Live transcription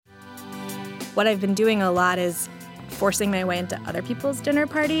what I've been doing a lot is forcing my way into other people's dinner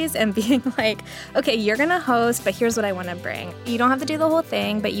parties and being like, okay, you're going to host, but here's what I want to bring. You don't have to do the whole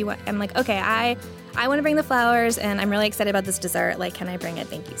thing, but I'm like, okay, I want to bring the flowers, and I'm really excited about this dessert. Like, can I bring it?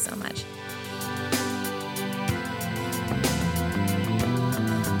 Thank you so much.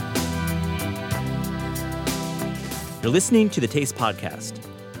 You're listening to The Taste Podcast.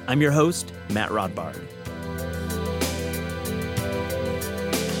 I'm your host, Matt Rodbard.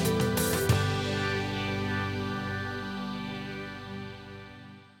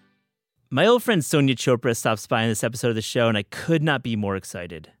 My old friend Sonia Chopra stops by in this episode of the show, and I could not be more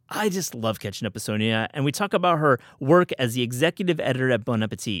excited. I just love catching up with Sonia, and we talk about her work as the executive editor at Bon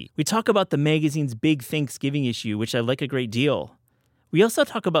Appetit. We talk about the magazine's big Thanksgiving issue, which I like a great deal. We also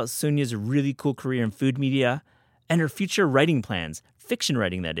talk about Sonia's really cool career in food media and her future writing plans, fiction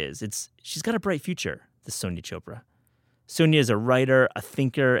writing, that is. She's got a bright future, this Sonia Chopra. Sonia is a writer, a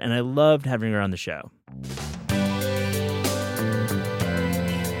thinker, and I loved having her on the show.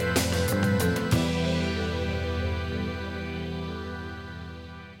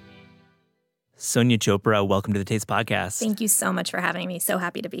 Sonia Chopra, welcome to the Taste Podcast. Thank you so much for having me. So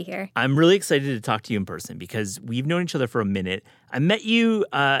happy to be here. I'm really excited to talk to you in person because we've known each other for a minute. I met you,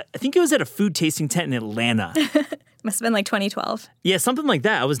 I think it was at a food tasting tent in Atlanta. Must have been like 2012. Yeah, something like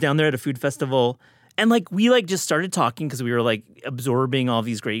that. I was down there at a food festival, and we just started talking because we were absorbing all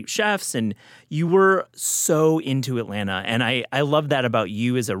these great chefs, and you were so into Atlanta. And I love that about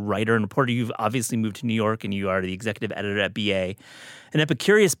you as a writer and reporter. You've obviously moved to New York, and you are the executive editor at BA and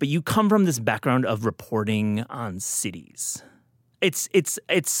Epicurious, but you come from this background of reporting on cities. It's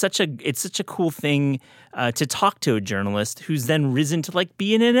such a cool thing to talk to a journalist who's then risen to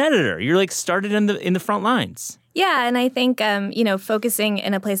being an editor. You're started in the front lines. Yeah, and I think focusing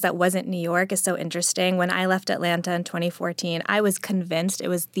in a place that wasn't New York is so interesting. When I left Atlanta in 2014, I was convinced it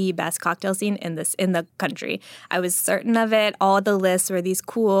was the best cocktail scene in the country. I was certain of it. All the lists were these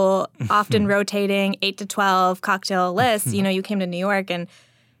cool, often rotating 8 to 12 cocktail lists. You came to New York and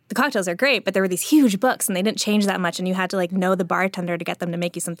the cocktails are great, but there were these huge books and they didn't change that much, and you had to know the bartender to get them to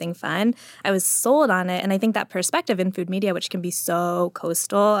make you something fun. I was sold on it, and I think that perspective in food media, which can be so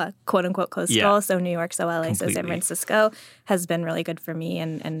coastal, quote unquote coastal, so New York, so LA, completely. So San Francisco, has been really good for me,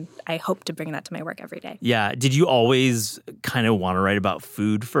 and I hope to bring that to my work every day. Yeah. Did you always kind of want to write about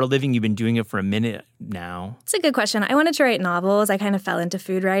food for a living? You've been doing it for a minute now. It's a good question. I wanted to write novels. I kind of fell into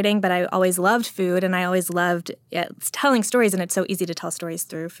food writing, but I always loved food, and I always loved telling stories, and it's so easy to tell stories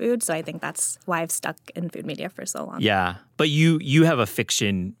through food. So I think that's why I've stuck in food media for so long. Yeah. But you have a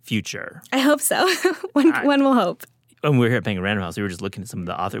fiction future. I hope so. One will hope. When we were here at Penguin Random House, we were just looking at some of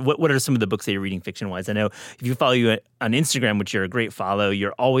the authors. What are some of the books that you're reading fiction-wise? I know if you follow you on Instagram, which you're a great follow,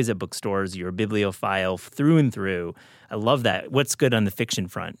 you're always at bookstores. You're a bibliophile through and through. I love that. What's good on the fiction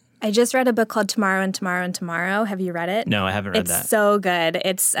front? I just read a book called Tomorrow and Tomorrow and Tomorrow. Have you read it? No, I haven't read that. It's so good.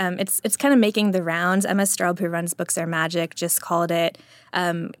 It's kind of making the rounds. Emma Straub, who runs Books Are Magic, just called it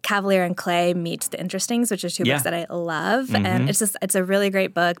Cavalier and Clay Meets The Interstings, which are two books that I love. Mm-hmm. And it's a really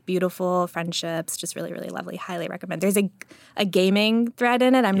great book. Beautiful friendships, just really, really lovely. Highly recommend. There's a gaming thread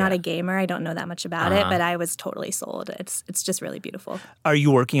in it. I'm not a gamer. I don't know that much about it, but I was totally sold. It's just really beautiful. Are you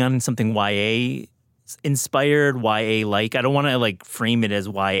working on something YA inspired, YA-like? I don't want to frame it as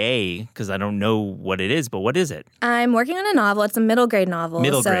YA because I don't know what it is, but what is it? I'm working on a novel. It's a middle grade novel.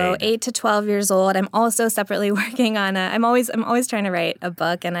 So 8 to 12 years old. I'm also separately working on I'm always trying to write a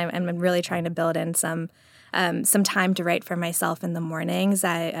book, and I'm really trying to build in some time to write for myself in the mornings.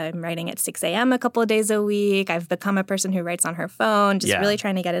 I'm writing at 6 a.m. a couple of days a week. I've become a person who writes on her phone, just really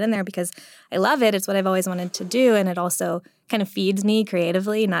trying to get it in there because I love it. It's what I've always wanted to do, and it also kind of feeds me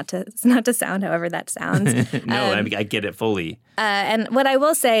creatively, not to sound however that sounds. No, I get it fully. And what I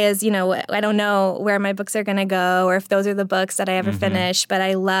will say is, I don't know where my books are going to go or if those are the books that I ever finish, but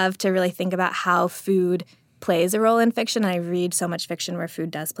I love to really think about how food plays a role in fiction. I read so much fiction where food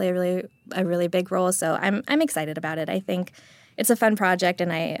does play a really big role. So I'm excited about it. I think it's a fun project,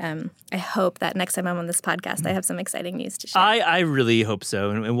 and I hope that next time I'm on this podcast, I have some exciting news to share. I really hope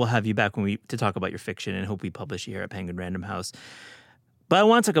so, and we'll have you back to talk about your fiction, and hope we publish you here at Penguin Random House. But I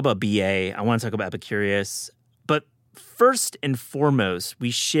want to talk about BA. I want to talk about Epicurious. But first and foremost,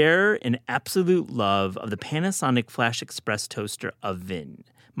 we share an absolute love of the Panasonic Flash Express toaster oven.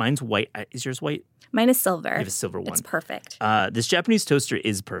 Mine's white. Is yours white? Mine is silver. You have a silver one. It's perfect. This Japanese toaster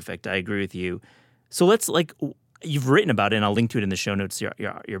is perfect. I agree with you. So let's you've written about it, and I'll link to it in the show notes,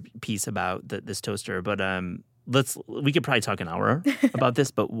 your piece about this toaster. But we could probably talk an hour about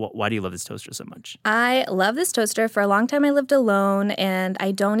this, but why do you love this toaster so much? I love this toaster. For a long time, I lived alone, and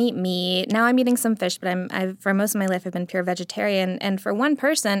I don't eat meat. Now I'm eating some fish, but for most of my life, I've been pure vegetarian. And for one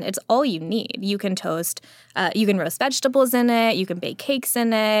person, it's all you need. You can toast, you can roast vegetables in it, you can bake cakes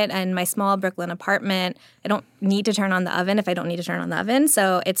in it. And my small Brooklyn apartment, I don't need to turn on the oven if I don't need to turn on the oven.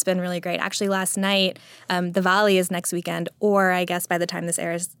 So it's been really great. Actually, last night, Diwali is next weekend, or I guess by the time this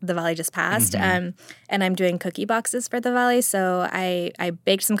airs, Diwali just passed. And I'm doing cookie boxes for Diwali. So I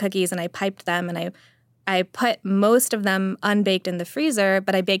baked some cookies and I piped them, and I put most of them unbaked in the freezer,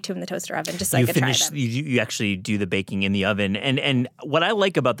 but I baked two in the toaster oven just so I could try them. You actually do the baking in the oven. And what I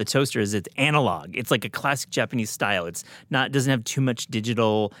like about the toaster is it's analog. It's like a classic Japanese style. It's doesn't have too much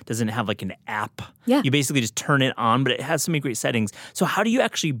digital, doesn't have like an app. Yeah. You basically just turn it on, but it has so many great settings. So how do you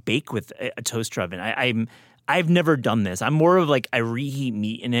actually bake with a toaster oven? I've never done this. I'm more of like I reheat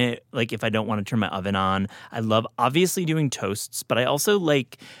meat in it, like if I don't want to turn my oven on. I love obviously doing toasts, but I also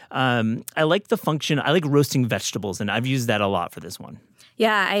like I like the function. I like roasting vegetables, and I've used that a lot for this one.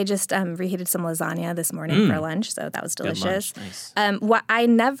 Yeah, I just reheated some lasagna this morning for lunch, so that was delicious. Good lunch. Nice. I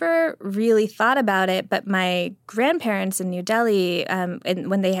never really thought about it, but my grandparents in New Delhi,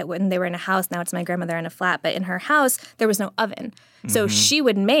 when they were in a house, now it's my grandmother in a flat, but in her house there was no oven. So she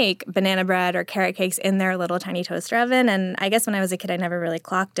would make banana bread or carrot cakes in their little tiny toaster oven. And I guess when I was a kid, I never really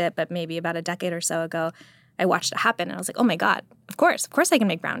clocked it. But maybe about a decade or so ago, I watched it happen. And I was like, oh, my God, of course I can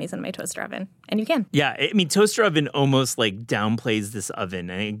make brownies in my toaster oven. And you can. Yeah, I mean, toaster oven almost like downplays this oven.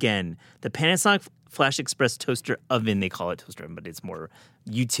 And again, the Panasonic Flash Express toaster oven, they call it toaster oven, but it's more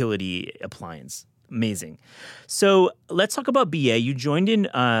utility appliance. Amazing. So let's talk about BA. You joined in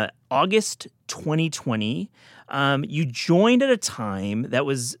August 2020. You joined at a time that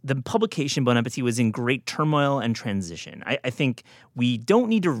was the publication Bon Appetit was in great turmoil and transition. I think we don't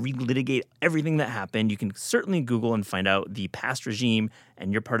need to relitigate everything that happened. You can certainly Google and find out the past regime,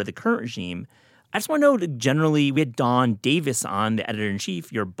 and you're part of the current regime. I just want to know, generally, we had Dawn Davis on, the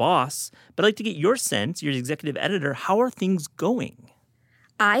editor-in-chief, your boss, but I'd like to get your sense, you're the executive editor. How are things going?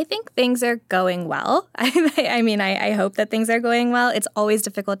 I think things are going well. I mean, I hope that things are going well. It's always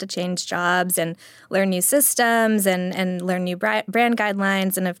difficult to change jobs and learn new systems and learn new brand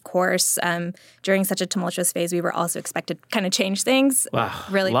guidelines. And of course, during such a tumultuous phase, we were also expected to kind of change things. Wow,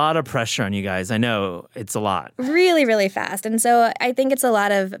 really, a lot of pressure on you guys. I know it's a lot. Really, really fast. And so I think it's a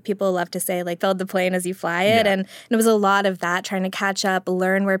lot of, people love to say, like, build the plane as you fly it. Yeah. And it was a lot of that, trying to catch up,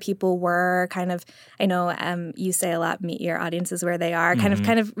 learn where people were, kind of, I know you say a lot, meet your audiences where they are, kind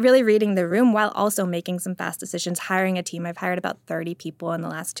of really reading the room while also making some fast decisions, hiring a team. I've hired about 30 people in the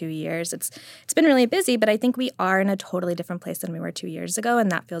last 2 years. It's been really busy, but I think we are in a totally different place than we were 2 years ago,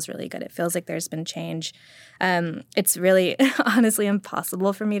 and that feels really good. It feels like there's been change. It's really honestly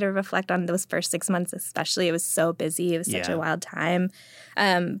impossible for me to reflect on those first 6 months, especially. It was so busy. It was such a wild time.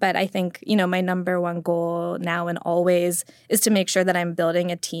 But I think, my number one goal now and always is to make sure that I'm building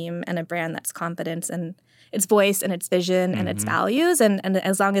a team and a brand that's confident in its voice and its vision and its values. And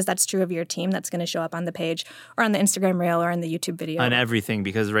as long as that's true of your team, that's going to show up on the page or on the Instagram reel or on the YouTube video. On everything,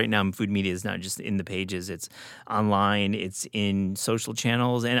 because right now food media is not just in the pages. It's online. It's in social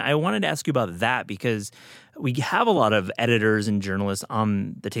channels. And I wanted to ask you about that because we have a lot of editors and journalists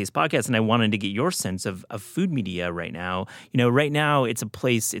on the Taste Podcast, and I wanted to get your sense of food media right now. Right now it's a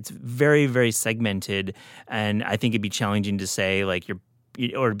place, it's very, very segmented, and I think it'd be challenging to say, like,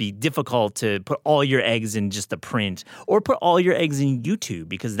 or it'd be difficult to put all your eggs in just the print or put all your eggs in YouTube,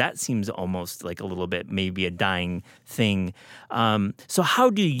 because that seems almost like a little bit maybe a dying thing. So how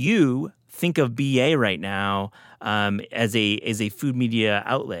do you think of BA right now as a food media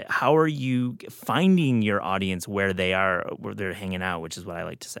outlet? How are you finding your audience where they are, where they're hanging out, which is what I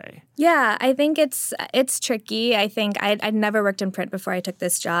like to say? Yeah, I think it's tricky. I think I'd never worked in print before I took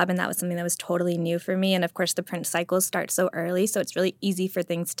this job, and that was something that was totally new for me. And of course, the print cycles start so early, so it's really easy for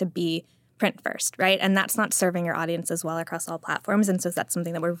things to be print first, right? And that's not serving your audience as well across all platforms. And so that's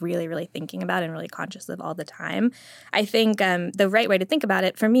something that we're really, really thinking about and really conscious of all the time. I think the right way to think about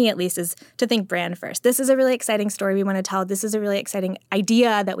it, for me at least, is to think brand first. This is a really exciting story we want to tell. This is a really exciting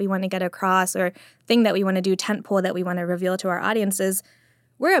idea that we want to get across, or thing that we want to do, tentpole that we want to reveal to our audiences.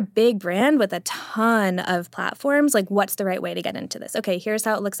 We're a big brand with a ton of platforms. Like, what's the right way to get into this? Okay, here's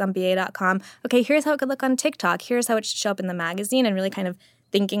how it looks on BA.com. Okay, here's how it could look on TikTok. Here's how it should show up in the magazine, and really kind of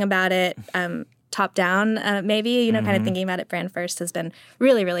thinking about it top down, maybe, kind of thinking about it brand first has been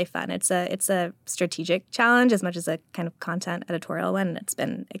really, really fun. It's a strategic challenge as much as a kind of content editorial one. And it's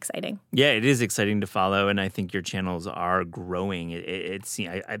been exciting. Yeah, it is exciting to follow, and I think your channels are growing.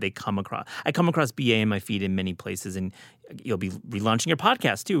 I come across BA in my feed in many places, and you'll be relaunching your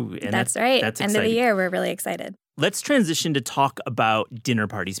podcast too. And that's right. That's End of the year, we're really excited. Let's transition to talk about dinner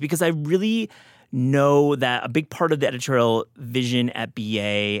parties, because I really know that a big part of the editorial vision at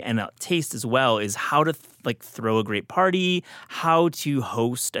BA and Taste as well is how to throw a great party, how to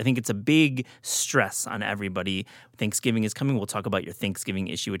host. I think it's a big stress on everybody. Thanksgiving is coming. We'll talk about your Thanksgiving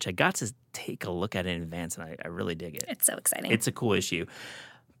issue, which I got to take a look at in advance, and I really dig it. It's so exciting. It's a cool issue.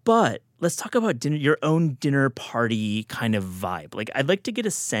 But let's talk about dinner, your own dinner party kind of vibe. I'd like to get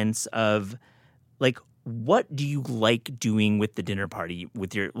a sense of what do you like doing with the dinner party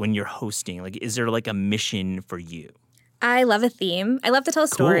when you're hosting? Is there a mission for you? I love a theme. I love to tell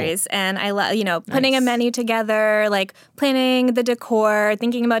stories, and I love, putting a menu together, planning the decor,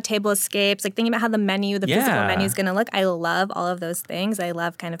 thinking about table escapes, thinking about how the physical menu is going to look. I love all of those things. I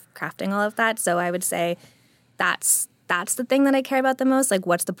love kind of crafting all of that. So I would say that's the thing that I care about the most.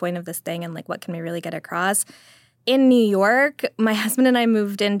 What's the point of this thing, and what can we really get across? In New York, my husband and I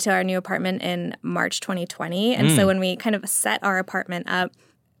moved into our new apartment in March 2020. And so when we kind of set our apartment up,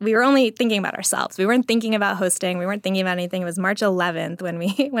 we were only thinking about ourselves. We weren't thinking about hosting. We weren't thinking about anything. It was March 11th when we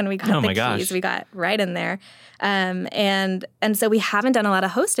got the keys. Gosh. We got right in there. And so we haven't done a lot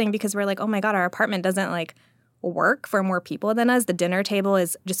of hosting because we're oh my God, our apartment doesn't work for more people than us. The dinner table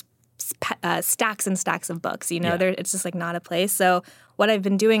is just stacks and stacks of books. It's just not a place. So what I've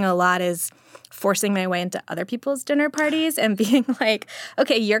been doing a lot is forcing my way into other people's dinner parties and being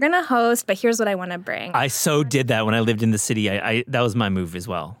okay, you're going to host, but here's what I want to bring. I so did that when I lived in the city. I that was my move as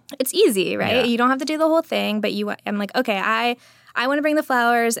well. It's easy, right? Yeah. You don't have to do the whole thing, but I'm okay, I want to bring the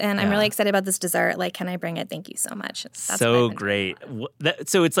flowers, and I'm really excited about this dessert. Can I bring it? Thank you so much. That's so great.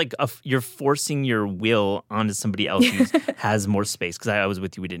 So it's you're forcing your will onto somebody else who has more space, because I was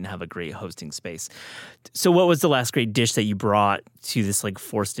with you. We didn't have a great hosting space. So what was the last great dish that you brought to this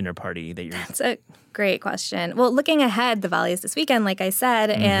forced dinner party that you're... That's a great question. Well, looking ahead, Diwali is this weekend, like I said,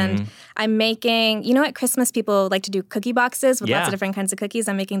 and I'm making, at Christmas people like to do cookie boxes with lots of different kinds of cookies.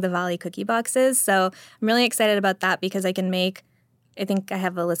 I'm making Diwali cookie boxes. So I'm really excited about that because I can make... I think I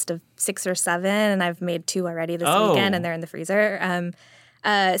have a list of 6 or 7, and I've made 2 already this weekend, and they're in the freezer.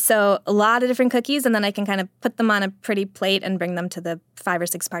 So a lot of different cookies, and then I can kind of put them on a pretty plate and bring them to the 5 or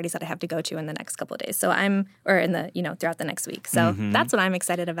 6 parties that I have to go to in the next couple of days. So throughout the next week. So that's what I'm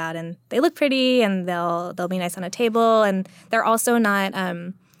excited about, and they look pretty, and they'll be nice on a table, and they're also not.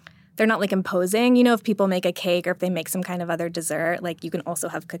 They're not imposing. If people make a cake or if they make some kind of other dessert, you can also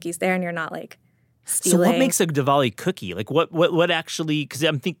have cookies there, and you're not stealing. So what makes a Diwali cookie? What actually, because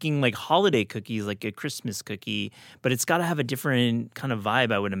I'm thinking holiday cookies, a Christmas cookie, but it's got to have a different kind of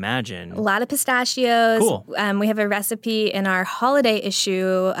vibe, I would imagine. A lot of pistachios. Cool. We have a recipe in our holiday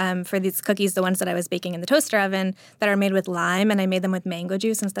issue for these cookies, the ones that I was baking in the toaster oven, that are made with lime, and I made them with mango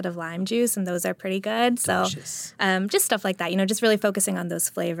juice instead of lime juice, and those are pretty good. Delicious. So just stuff like that, just really focusing on those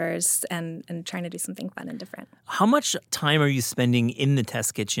flavors and trying to do something fun and different. How much time are you spending in the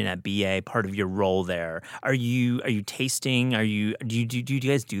test kitchen at BA, part of your role there? Are you tasting? Do you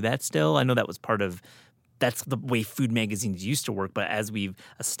guys do that still? I know that was part of that's the way food magazines used to work, but as we've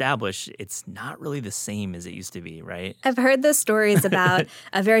established, it's not really the same as it used to be, right? I've heard those stories about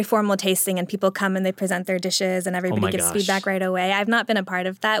a very formal tasting, and people come and they present their dishes and everybody gets feedback right away. I've not been a part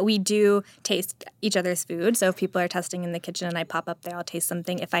of that. We do taste each other's food, so if people are testing in the kitchen and I pop up there, I'll taste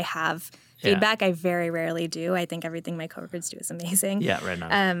something. If I have feedback, I very rarely do. I think everything my coworkers do is amazing. Yeah, right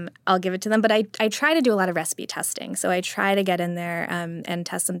now. I'll give it to them, but I try to do a lot of recipe testing. So I try to get in there and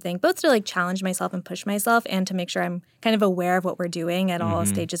test something, both to challenge myself and push myself, and to make sure I'm kind of aware of what we're doing at all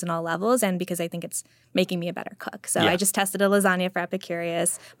stages and all levels, and because I think it's making me a better cook. So I just tested a lasagna for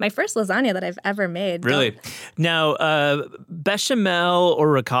Epicurious, my first lasagna that I've ever made. Really? Now, bechamel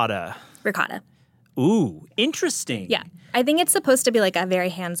or ricotta? Ricotta. Ooh, interesting. Yeah. I think it's supposed to be a very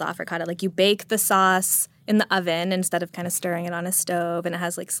hands-off ricotta. You bake the sauce in the oven instead of kind of stirring it on a stove, and it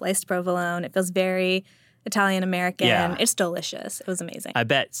has sliced provolone. It feels very Italian-American. Yeah. It's delicious. It was amazing. I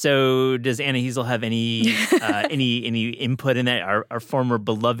bet. So does Anna Hezel have any any input in that? Our former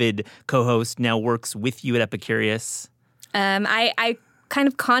beloved co-host now works with you at Epicurious. I kind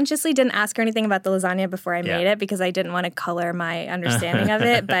of consciously didn't ask her anything about the lasagna before I made it because I didn't want to color my understanding of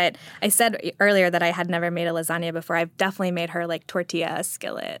it. But I said earlier that I had never made a lasagna before. I've definitely made her tortilla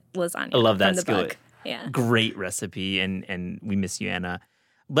skillet lasagna. I love that from the skillet. Book. Yeah. Great recipe, and we miss you, Anna.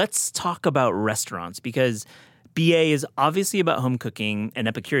 Let's talk about restaurants, because BA is obviously about home cooking, and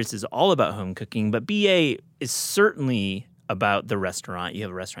Epicurious is all about home cooking, but BA is certainly about the restaurant. You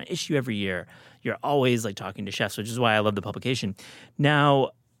have a restaurant issue every year. You're always like talking to chefs, which is why I love the publication.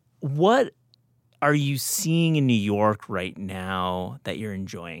 Now, what are you seeing in New York right now that you're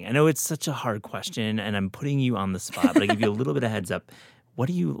enjoying? I know it's such a hard question, and I'm putting you on the spot, but I give you a little bit of heads up. What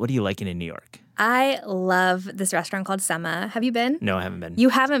are you liking in New York? I love this restaurant called Sema. Have you been? No, I haven't been. You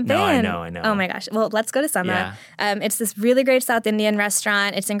haven't been? No, I know. Oh my gosh. Well, let's go to Sema. Yeah. It's this really great South Indian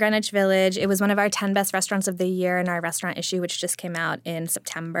restaurant. It's in Greenwich Village. It was one of our 10 best restaurants of the year in our restaurant issue, which just came out in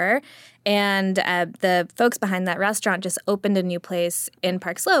September. And the folks behind that restaurant just opened a new place in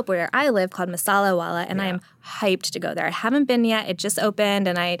Park Slope where I live called Masala Wala, and I am hyped to go there. I haven't been yet. It just opened,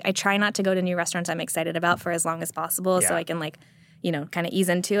 and I try not to go to new restaurants I'm excited about for as long as possible so I can kind of ease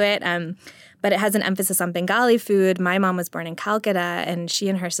into it. But it has an emphasis on Bengali food. My mom was born in Calcutta, and she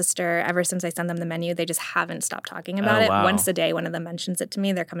and her sister, ever since I sent them the menu, they just haven't stopped talking about it. Wow. Once a day, one of them mentions it to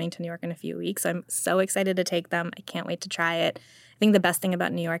me. They're coming to New York in a few weeks, so I'm so excited to take them. I can't wait to try it. I think the best thing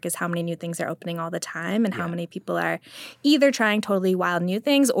about New York is how many new things are opening all the time and how many people are either trying totally wild new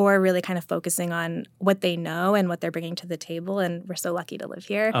things or really kind of focusing on what they know and what they're bringing to the table. And we're so lucky to live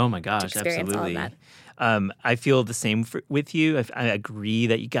here. Oh my gosh, to experience absolutely. all of that. I feel the same with you. I agree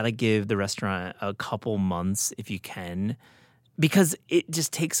that you got to give the restaurant a couple months if you can, because it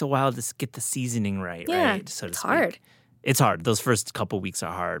just takes a while to get the seasoning right, right? So to it's speak. hard. It's hard. Those first couple weeks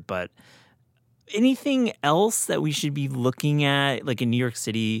are hard, but anything else that we should be looking at, like in New York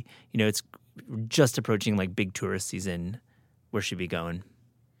City, it's just approaching like big tourist season. Where should we be going?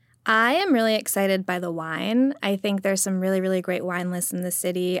 I am really excited by the wine. I think there's some really, really great wine lists in the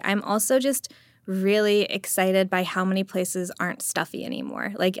city. I'm also just really excited by how many places aren't stuffy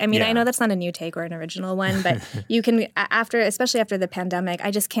anymore. I know that's not a new take or an original one, but you can, especially after the pandemic, I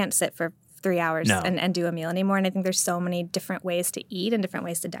just can't sit for 3 hours and do a meal anymore. And I think there's so many different ways to eat and different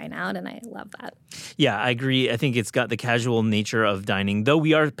ways to dine out, and I love that. Yeah, I agree. I think it's got the casual nature of dining, though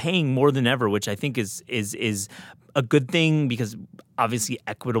we are paying more than ever, which I think is a good thing because obviously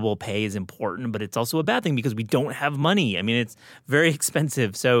equitable pay is important, but it's also a bad thing because we don't have money. I mean, it's very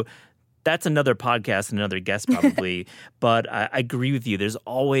expensive. So that's another podcast, another guest probably. But I agree with you. There's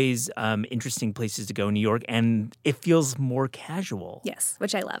always interesting places to go in New York, and it feels more casual. Yes,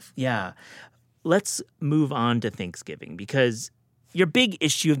 which I love. Yeah. Let's move on to Thanksgiving because your big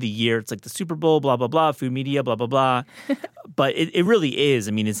issue of the year, it's like the Super Bowl, blah, blah, blah, food media, blah, blah, blah. But it really is.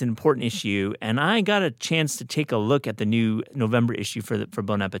 I mean, it's an important issue. And I got a chance to take a look at the new November issue for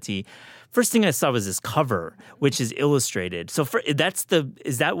Bon Appetit. First thing I saw was this cover, which is illustrated. So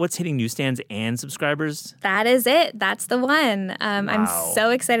is that what's hitting newsstands and subscribers? That is it. That's the one. Wow. I'm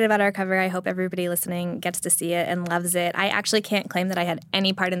so excited about our cover. I hope everybody listening gets to see it and loves it. I actually can't claim that I had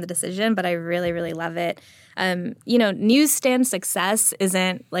any part in the decision, but I really, really love it. Newsstand success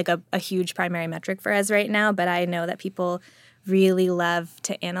isn't like a huge primary metric for us right now, but I know that people really love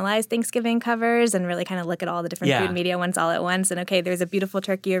to analyze Thanksgiving covers and really kind of look at all the different food media ones all at once. And okay, there's a beautiful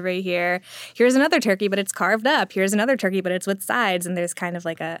turkey over here. Here's another turkey, but it's carved up. Here's another turkey, but it's with sides. And there's kind of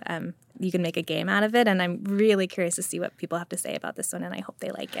like you can make a game out of it. And I'm really curious to see what people have to say about this one. And I hope they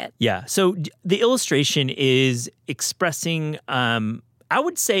like it. Yeah. So the illustration is expressing, I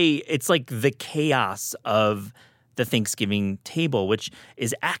would say it's like the chaos of the Thanksgiving table, which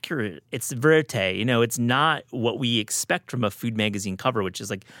is accurate. It's verite. It's not what we expect from a food magazine cover, which is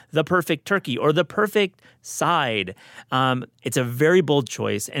like the perfect turkey or the perfect side. It's a very bold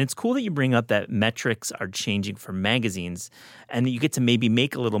choice. And it's cool that you bring up that metrics are changing for magazines and that you get to maybe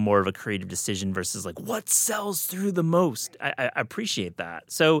make a little more of a creative decision versus like what sells through the most. I appreciate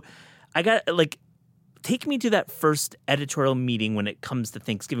that. So I got take me to that first editorial meeting when it comes to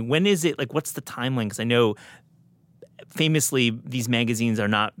Thanksgiving. When is it? What's the timeline? Because I know famously, these magazines are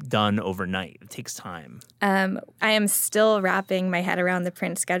not done overnight. It takes time. I am still wrapping my head around the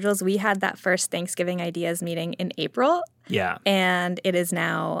print schedules. We had that first Thanksgiving Ideas meeting in April. Yeah. And it is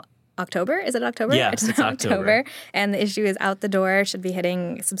now October. Is it October? Yeah, it's October. And the issue is out the door, should be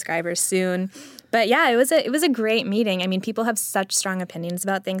hitting subscribers soon. But yeah, it was a great meeting. I mean, people have such strong opinions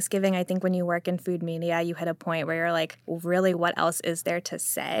about Thanksgiving. I think when you work in food media, you hit a point where you're like, well, really, what else is there to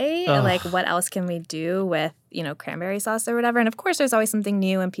say? Like, what else can we do with, cranberry sauce or whatever? And of course, there's always something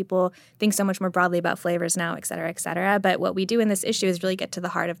new and people think so much more broadly about flavors now, et cetera, et cetera. But what we do in this issue is really get to the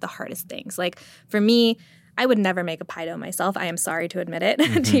heart of the hardest things. Like for me, I would never make a pie dough myself. I am sorry to admit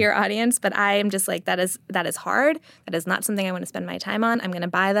it to your audience, but I am just like, that is hard. That is not something I want to spend my time on. I'm going to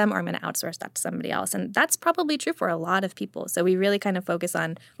buy them or I'm going to outsource that to somebody else. And that's probably true for a lot of people. So we really kind of focus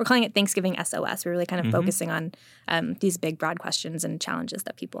on, we're calling it Thanksgiving SOS. We're really kind of focusing on these big, broad questions and challenges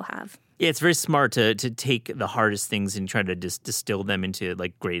that people have. Yeah, it's very smart to take the hardest things and try to distill them into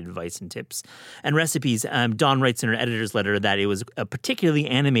like great advice and tips and recipes. Dawn writes in her editor's letter that it was a particularly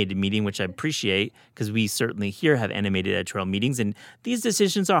animated meeting, which I appreciate because we certainly here have animated editorial meetings, and these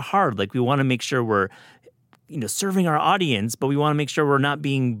decisions are hard. Like we want to make sure we're, serving our audience, but we want to make sure we're not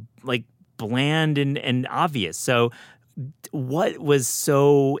being like bland and obvious. So what was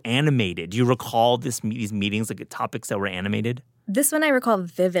so animated? Do you recall these meetings, like topics that were animated? This one I recall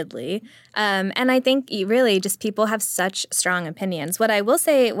vividly. And I think really just people have such strong opinions. What I will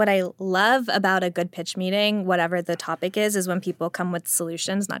say, what I love about a good pitch meeting, whatever the topic is when people come with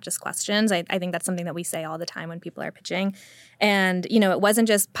solutions, not just questions. I think that's something that we say all the time when people are pitching. And, it wasn't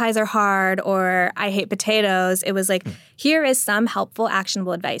just pies are hard or I hate potatoes. It was like, here is some helpful,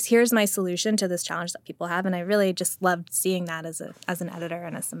 actionable advice. Here's my solution to this challenge that people have. And I really just loved seeing that as an editor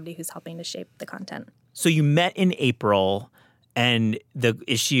and as somebody who's helping to shape the content. So you met in April. And the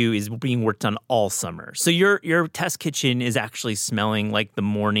issue is being worked on all summer. So your test kitchen is actually smelling like the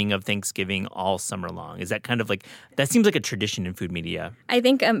morning of Thanksgiving all summer long. Is that kind of like, that seems like a tradition in food media. I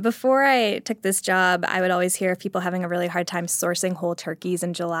think before I took this job, I would always hear of people having a really hard time sourcing whole turkeys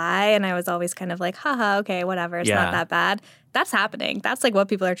in July. And I was always kind of like, haha, okay, whatever. It's not that bad. That's happening. That's like what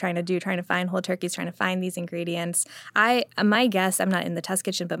people are trying to do, trying to find whole turkeys, trying to find these ingredients. My guess, I'm not in the test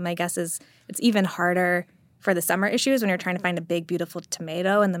kitchen, but my guess is it's even harder for the summer issues when you're trying to find a big, beautiful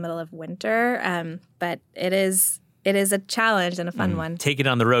tomato in the middle of winter. But it is a challenge and a fun one. Take it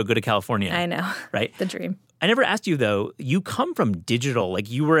on the road. Go to California. I know. Right? The dream. I never asked you, though, you come from digital. Like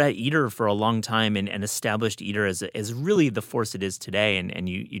you were at Eater for a long time and established Eater as really the force it is today. And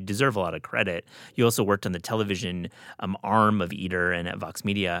you deserve a lot of credit. You also worked on the television arm of Eater and at Vox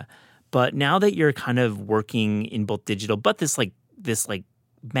Media. But now that you're kind of working in both digital, but this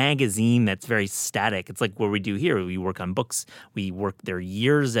magazine that's very static. It's like what we do here. We work on books. We work there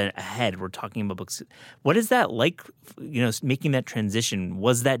years ahead. We're talking about books. What is that like, making that transition?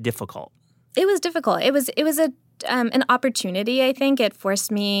 Was that difficult? It was difficult. It was an opportunity, I think. It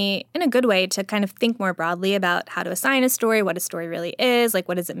forced me, in a good way, to kind of think more broadly about how to assign a story, what a story really is, like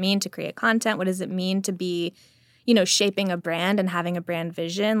what does it mean to create content, what does it mean to be shaping a brand and having a brand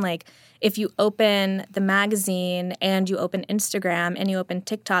vision. Like if you open the magazine and you open Instagram and you open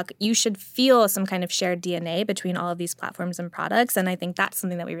TikTok, you should feel some kind of shared DNA between all of these platforms and products. And I think that's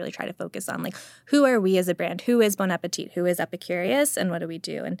something that we really try to focus on. Like, who are we as a brand? Who is Bon Appetit? Who is Epicurious? And what do we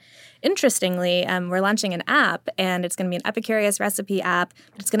do? And interestingly, we're launching an app, and it's going to be an Epicurious recipe app,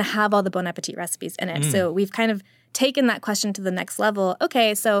 but it's going to have all the Bon Appetit recipes in it. So we've kind of taken that question to the next level.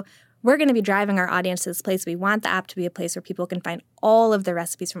 Okay, so we're going to be driving our audience to this place. We want the app to be a place where people can find all of the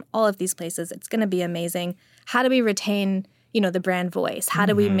recipes from all of these places. It's going to be amazing. How do we retain, the brand voice? How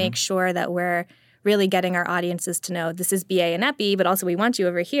do we make sure that we're really getting our audiences to know this is BA and Epi, but also we want you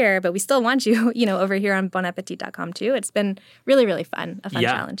over here, but we still want you, over here on bonappetit.com too. It's been really, really fun, a fun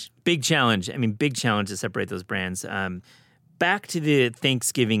challenge. Big challenge. I mean, big challenge to separate those brands. Back to the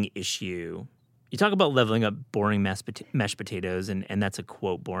Thanksgiving issue. You talk about leveling up boring mashed potatoes, and that's a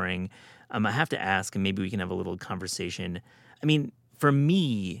quote, boring. I have to ask, and maybe we can have a little conversation. I mean, for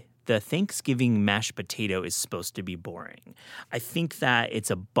me, the Thanksgiving mashed potato is supposed to be boring. I think that it's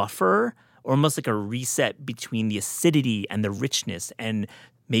a buffer, or almost like a reset between the acidity and the richness, and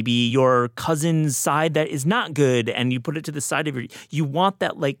maybe your cousin's side that is not good, and you put it to the side of you want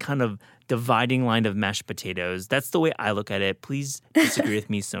that like kind of dividing line of mashed potatoes. That's the way I look at it. Please disagree with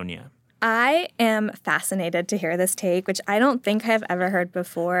me, Sonia. I am fascinated to hear this take, which I don't think I've ever heard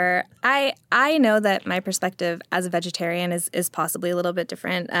before. I know that my perspective as a vegetarian is possibly a little bit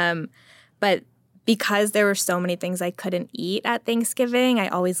different, but because there were so many things I couldn't eat at Thanksgiving, I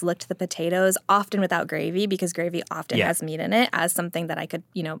always looked at the potatoes, often without gravy, because gravy often has meat in it, as something that I could,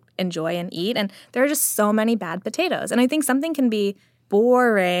 enjoy and eat. And there are just so many bad potatoes. And I think something can be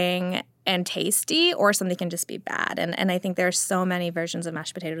boring and tasty, or something can just be bad. And I think there are so many versions of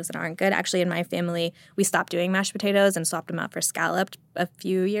mashed potatoes that aren't good. Actually, in my family, we stopped doing mashed potatoes and swapped them out for scalloped a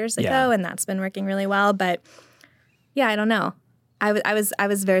few years ago, and that's been working really well. But yeah, I don't know. I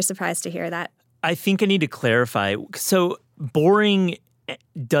was very surprised to hear that. I think I need to clarify. So boring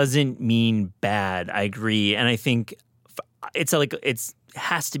doesn't mean bad. I agree, and I think it's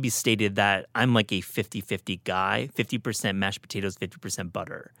has to be stated that I'm like a 50-50 guy, 50% mashed potatoes, 50%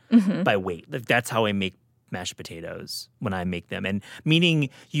 butter by weight. Like that's how I make mashed potatoes when I make them, and meaning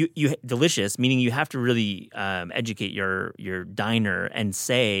you delicious, meaning you have to really educate your diner and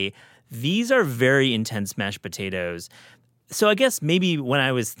say these are very intense mashed potatoes. So I guess maybe when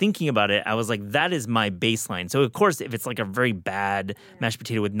I was thinking about it, I was like, that is my baseline. So of course, if it's like a very bad mashed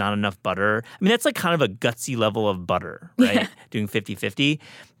potato with not enough butter, I mean, that's like kind of a gutsy level of butter, right? Yeah. Doing 50-50.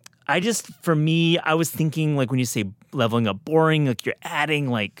 For me, I was thinking like when you say leveling up boring, like you're adding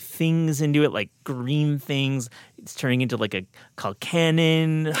like things into it, like green things. It's turning into like a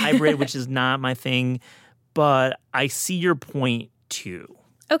Calcanon hybrid, which is not my thing. But I see your point too.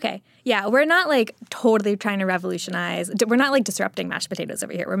 Okay. Yeah, we're not like totally trying to revolutionize. We're not like disrupting mashed potatoes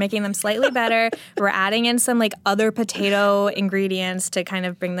over here. We're making them slightly better. We're adding in some like other potato ingredients to kind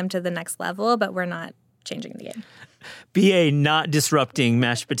of bring them to the next level, but we're not changing the game. BA not disrupting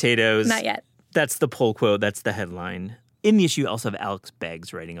mashed potatoes. Not yet. That's the pull quote. That's the headline. In the issue, you also have Alex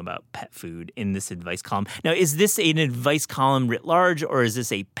Beggs writing about pet food in this advice column. Now, is this an advice column writ large, or is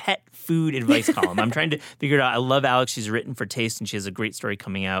this a pet food advice column? I'm trying to figure it out. I love Alex. She's written for Taste, and she has a great story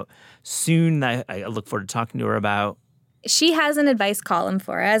coming out soon that I look forward to talking to her about. She has an advice column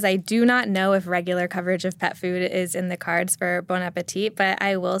for us. I do not know if regular coverage of pet food is in the cards for Bon Appetit, but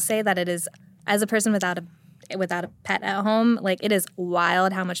I will say that it is, as a person without a pet at home, like it is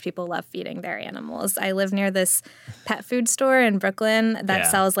wild how much people love feeding their animals. I live near this pet food store in Brooklyn that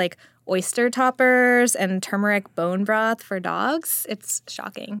sells like oyster toppers and turmeric bone broth for dogs. It's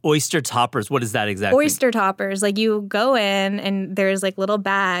shocking. Oyster toppers, what is that exactly? Oyster toppers, like you go in and there's like little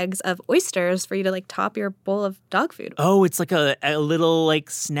bags of oysters for you to like top your bowl of dog food. Oh, it's like a little like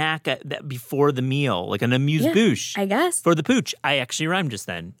snack before the meal, like an amuse-bouche. I guess. For the pooch. I actually rhymed just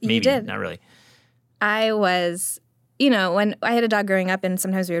then. Maybe, you did. Not really. I was, when I had a dog growing up and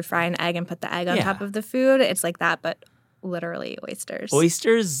sometimes we would fry an egg and put the egg on top of the food. It's like that, but literally oysters.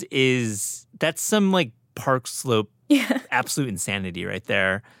 Oysters that's some like Park Slope absolute insanity right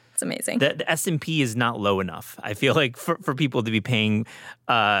there. It's amazing. The S&P is not low enough, I feel like, for people to be paying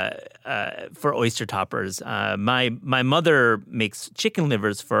for oyster toppers. My mother makes chicken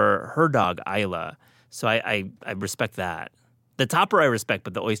livers for her dog, Isla, so I respect that. The topper I respect,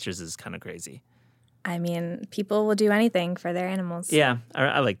 but the oysters is kind of crazy. I mean, people will do anything for their animals. Yeah,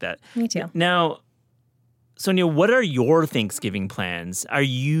 I like that. Me too. Now, Sonia, what are your Thanksgiving plans? Are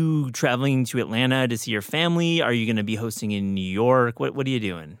you traveling to Atlanta to see your family? Are you going to be hosting in New York? What are you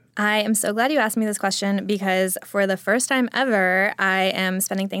doing? I am so glad you asked me this question because for the first time ever, I am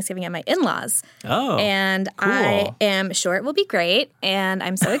spending Thanksgiving at my in-laws. Oh, and cool. I am sure it will be great. And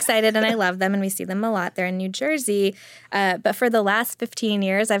I'm so excited and I love them and we see them a lot. They're in New Jersey. But for the last 15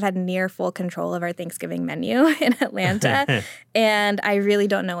 years, I've had near full control of our Thanksgiving menu in Atlanta. And I really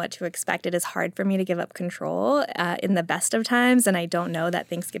don't know what to expect. It is hard for me to give up control in the best of times. And I don't know that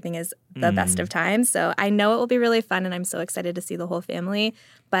Thanksgiving is the best of times. So I know it will be really fun and I'm so excited to see the whole family.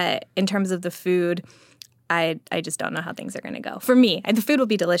 But in terms of the food, I just don't know how things are going to go. For me, the food will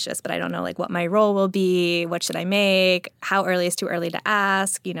be delicious, but I don't know like what my role will be, what should I make, how early is too early to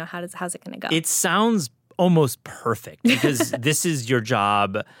ask, how's it going to go? It sounds almost perfect because this is your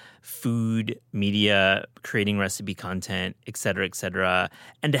job, food, media, creating recipe content, et cetera,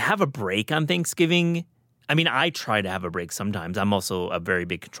 and to have a break on Thanksgiving. I mean, I try to have a break sometimes. I'm also a very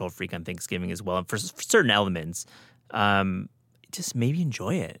big control freak on Thanksgiving as well, and for certain elements. Just maybe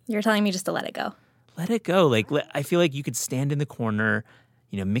enjoy it. You're telling me just to let it go. Let it go. Like I feel like you could stand in the corner,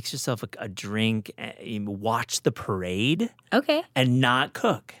 mix yourself a drink, watch the parade. Okay. And not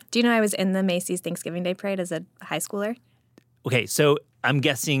cook. Do you know I was in the Macy's Thanksgiving Day Parade as a high schooler? Okay, so I'm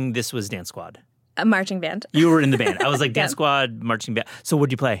guessing this was Dance Squad. A marching band. You were in the band. I was like Dance Squad, marching band. So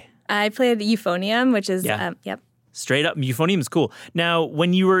what'd you play? I played euphonium, which is, yep. Straight up, euphonium is cool. Now,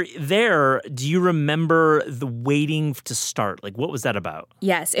 when you were there, do you remember the waiting to start? Like, what was that about?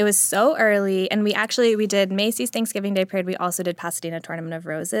 Yes, it was so early, and we did Macy's Thanksgiving Day Parade. We also did Pasadena Tournament of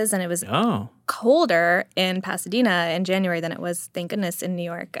Roses, and it was colder in Pasadena in January than it was, thank goodness, in New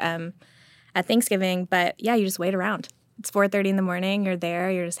York at Thanksgiving. But yeah, you just wait around. It's 4:30 in the morning. You're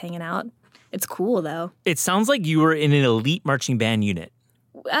there. You're just hanging out. It's cool, though. It sounds like you were in an elite marching band unit.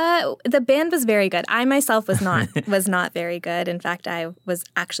 The band was very good. I myself was not very good. In fact, I was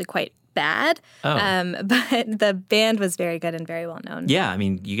actually quite bad. But the band was very good and very well known. Yeah, I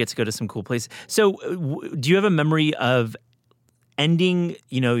mean, you get to go to some cool places. So, do you have a memory of ending,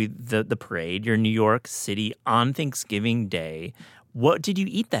 the parade? You're in New York City on Thanksgiving Day. What did you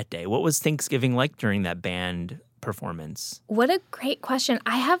eat that day? What was Thanksgiving like during that band performance? What a great question.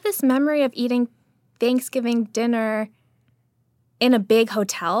 I have this memory of eating Thanksgiving dinner in a big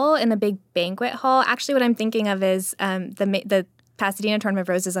hotel, in a big banquet hall. Actually, what I'm thinking of is the Pasadena Tournament of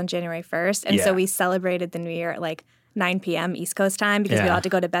Roses on January 1st. And so we celebrated the New Year at like 9 p.m. East Coast time because we all had to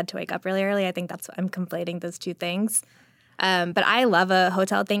go to bed to wake up really early. I think that's what I'm conflating those two things. But I love a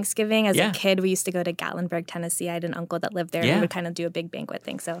hotel Thanksgiving. As a kid, we used to go to Gatlinburg, Tennessee. I had an uncle that lived there. We would kind of do a big banquet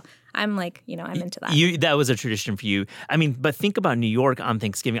thing. So I'm like, I'm into that. That was a tradition for you. I mean, but think about New York on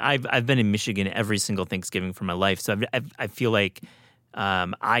Thanksgiving. I've been in Michigan every single Thanksgiving for my life. So I feel like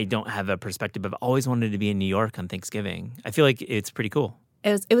I don't have a perspective. I've always wanted to be in New York on Thanksgiving. I feel like it's pretty cool.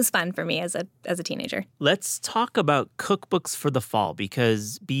 It was fun for me as a teenager. Let's talk about cookbooks for the fall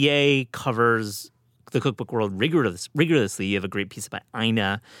because BA covers the cookbook world rigorously. You have a great piece by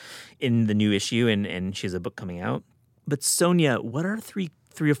Ina in the new issue, and she has a book coming out. But Sonia, what are three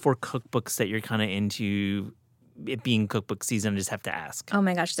or four cookbooks that you're kind of into? It being cookbook season, I just have to ask. Oh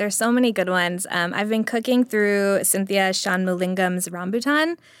my gosh, there's so many good ones. I've been cooking through Cynthia Shanmulingam's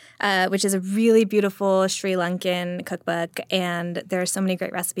Rambutan, which is a really beautiful Sri Lankan cookbook, and there are so many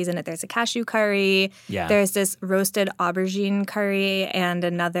great recipes in it. There's a cashew curry, there's this roasted aubergine curry, and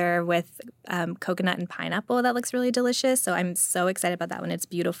another with coconut and pineapple that looks really delicious. So I'm so excited about that one. It's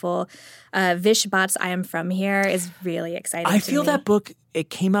beautiful. Vish Bhatt's I Am From Here is really exciting. I feel that book,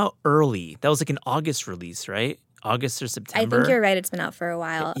 it came out early. That was like an August release, right? August or September. I think you're right. It's been out for a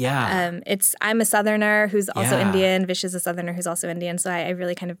while. Yeah. I'm a Southerner who's also Indian. Vish is a Southerner who's also Indian. So I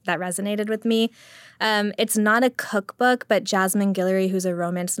really kind of, that resonated with me. It's not a cookbook, but Jasmine Guillory, who's a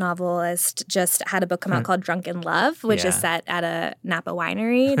romance novelist, just had a book come out called Drunken Love, which is set at a Napa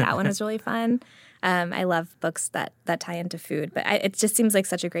winery. That one was really fun. I love books that tie into food, but it just seems like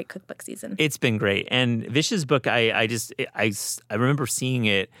such a great cookbook season. It's been great. And Vish's book, I remember seeing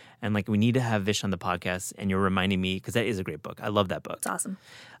it and like, we need to have Vish on the podcast, and you're reminding me because that is a great book. I love that book. It's awesome.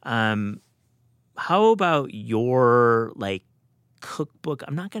 How about your like cookbook?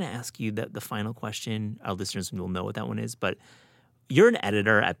 I'm not going to ask you the final question. Our listeners will know what that one is, but you're an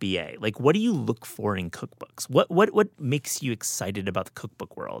editor at BA. Like, what do you look for in cookbooks? What makes you excited about the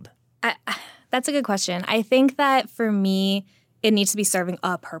cookbook world? That's a good question. I think that for me, it needs to be serving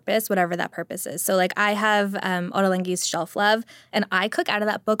a purpose, whatever that purpose is. So like I have Ottolenghi's Shelf Love, and I cook out of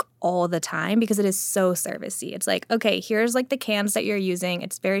that book all the time because it is so servicey. It's like, okay, here's like the cans that you're using.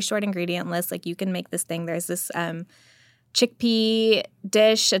 It's very short ingredient list. Like you can make this thing. There's this chickpea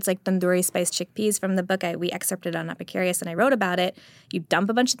dish. It's like tandoori spiced chickpeas from the book. We excerpted on Epicurious, and I wrote about it. You dump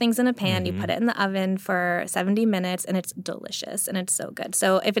a bunch of things in a pan, you put it in the oven for 70 minutes, and it's delicious, and it's so good.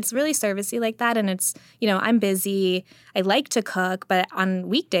 So if it's really servicey like that, and it's, I'm busy, I like to cook, but on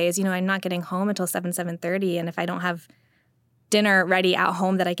weekdays, I'm not getting home until 7:30, and if I don't have dinner ready at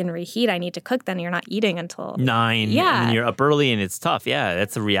home that I can reheat, I need to cook, then you're not eating until 9. Yeah. And you're up early and it's tough. Yeah,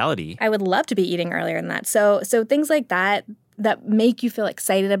 that's the reality. I would love to be eating earlier than that. So things like that make you feel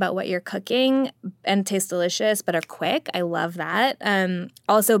excited about what you're cooking and taste delicious but are quick. I love that.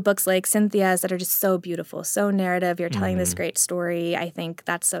 Also books like Cynthia's that are just so beautiful, so narrative. You're telling this great story. I think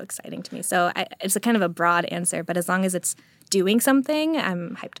that's so exciting to me. So it's a kind of a broad answer, but as long as it's doing something,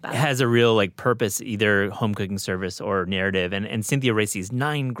 I'm hyped about it. It has a real like purpose, either home cooking service or narrative. And Cynthia writes these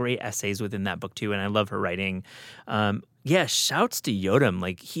 9 great essays within that book too, and I love her writing. Shouts to Yodam.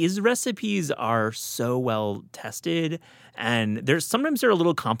 Like his recipes are so well tested, and sometimes they're a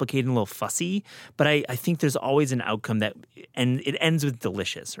little complicated and a little fussy, but I think there's always an outcome and it ends with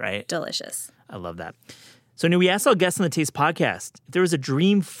delicious, right? Delicious. I love that. So now we asked our guests on the Taste Podcast if there was a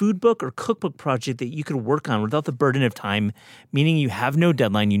dream food book or cookbook project that you could work on without the burden of time, meaning you have no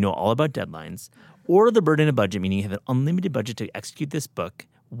deadline, you know all about deadlines, or the burden of budget, meaning you have an unlimited budget to execute this book,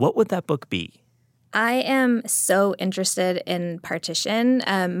 what would that book be? I am so interested in partition.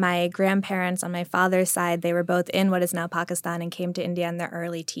 My grandparents on my father's side, they were both in what is now Pakistan and came to India in their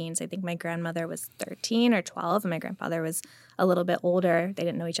early teens. I think my grandmother was 13 or 12, and my grandfather was a little bit older. They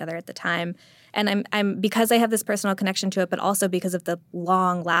didn't know each other at the time. And I'm because I have this personal connection to it, but also because of the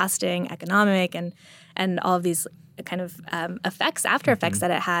long-lasting economic and all of these kind of after effects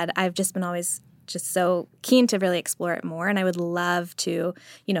that it had, I've just been always just so keen to really explore it more. And I would love to,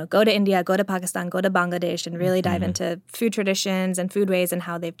 go to India, go to Pakistan, go to Bangladesh, and really dive into food traditions and food ways and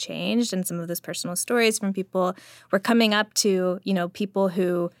how they've changed, and some of those personal stories from people. We're coming up to, people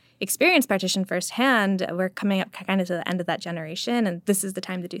who experienced partition firsthand. We're coming up kind of to the end of that generation, and this is the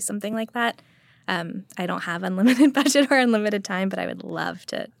time to do something like that. I don't have unlimited budget or unlimited time, but I would love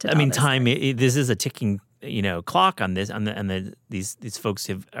to I mean, time. This is a ticking, clock on this. These folks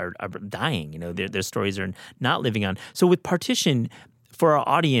are dying. Their stories are not living on. So with partition, for our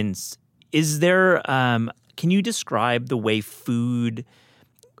audience, is there? Can you describe the way food,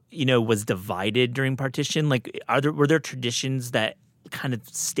 was divided during partition? Like, were there traditions that kind of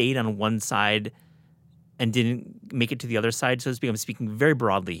stayed on one side and didn't make it to the other side, so to speak? I'm speaking very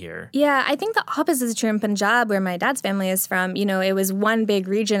broadly here. Yeah, I think the opposite is true in Punjab, where my dad's family is from. It was one big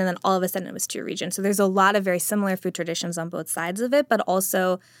region, and then all of a sudden it was two regions. So there's a lot of very similar food traditions on both sides of it, but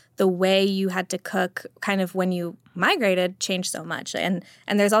also the way you had to cook kind of when you migrated changed so much. And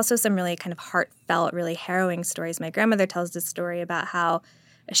there's also some really kind of heartfelt, really harrowing stories. My grandmother tells this story about how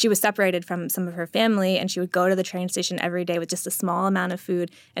she was separated from some of her family, and she would go to the train station every day with just a small amount of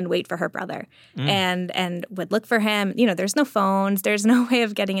food and wait for her brother and would look for him. There's no phones. There's no way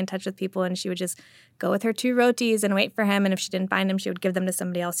of getting in touch with people. And she would just go with her 2 rotis and wait for him. And if she didn't find him, she would give them to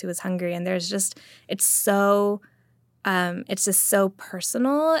somebody else who was hungry. And it's just so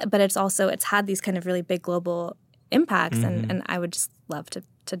personal, but it's had these kind of really big global impacts. And I would just love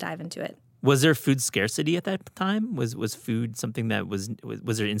to dive into it. Was there food scarcity at that time? Was food something that was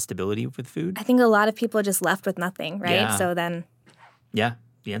there instability with food? I think a lot of people just left with nothing, right? Yeah. So then, yeah,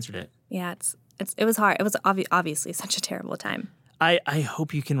 you answered it. Yeah, it was hard. It was obviously such a terrible time. I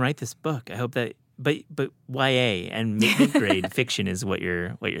hope you can write this book. I hope that, but YA and mid-grade fiction is what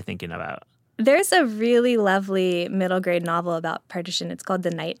you're thinking about. There's a really lovely middle grade novel about partition. It's called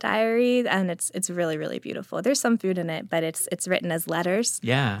The Night Diary, and it's really, really beautiful. There's some food in it, but it's written as letters.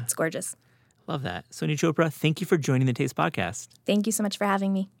 Yeah. It's gorgeous. Love that. Sonia Chopra, thank you for joining the Taste Podcast. Thank you so much for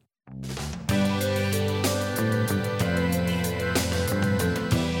having me.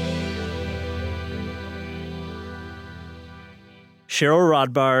 Cheryl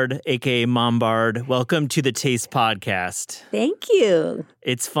Rodbard, a.k.a. Mombard, welcome to the Taste Podcast. Thank you.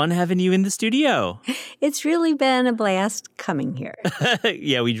 It's fun having you in the studio. It's really been a blast coming here.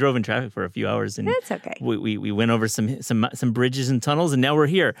 Yeah, we drove in traffic for a few hours. And that's okay. We went over some bridges and tunnels, and now we're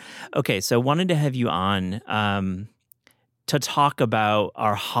here. Okay, so I wanted to have you on to talk about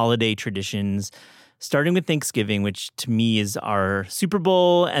our holiday traditions, starting with Thanksgiving, which to me is our Super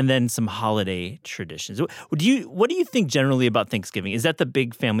Bowl, and then some holiday traditions. What do you think generally about Thanksgiving? Is that the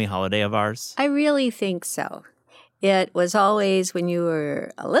big family holiday of ours? I really think so. It was always, when you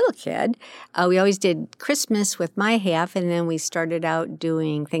were a little kid, we always did Christmas with my half, and then we started out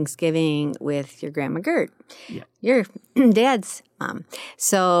doing Thanksgiving with your Grandma Gert, your dad's mom.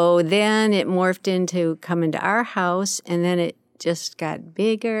 So then it morphed into coming to our house, and then it just got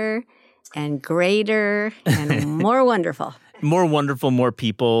bigger and greater and more wonderful. More wonderful, more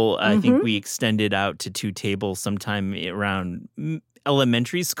people. I think we extended out to 2 tables sometime around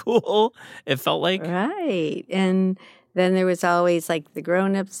elementary school, it felt like. Right. And then there was always like the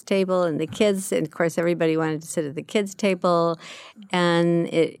grown-ups table and the kids. And, of course, everybody wanted to sit at the kids' table. And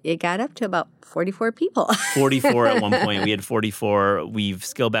it got up to about 44 people. 44 at one point. We had 44. We've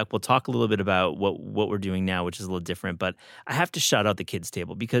scaled back. We'll talk a little bit about what we're doing now, which is a little different. But I have to shout out the kids'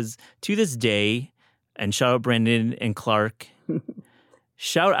 table because to this day, and shout out Brandon and Clark,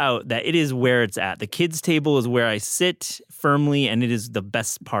 shout out that it is where it's at. The kids' table is where I sit firmly, and it is the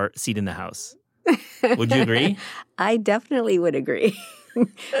best seat in the house. Would you agree? I definitely would agree.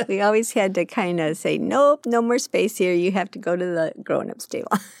 We always had to kind of say, nope, no more space here. You have to go to the grown-ups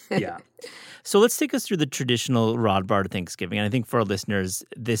table. Yeah. So let's take us through the traditional Rodbard Thanksgiving. And I think for our listeners,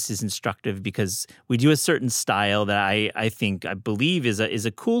 this is instructive because we do a certain style that I believe is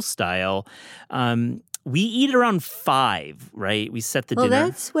a cool style. We eat around 5, right? We set the dinner. Well,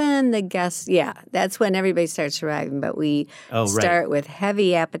 that's when the guests, that's when everybody starts arriving. But we start with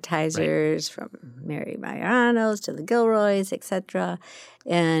heavy appetizers from Mary Mariano's to the Gilroys, etc.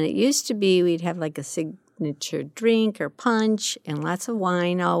 And it used to be we'd have like a signature drink or punch and lots of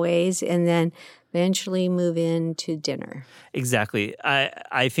wine always, and then eventually move into dinner. Exactly.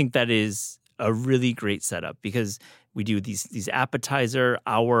 I think that is a really great setup because we do these appetizer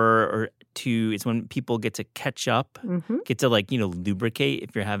hour or 2. It's when people get to catch up, get to lubricate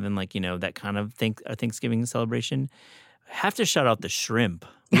if you're having that kind of Thanksgiving celebration. Have to shout out the shrimp.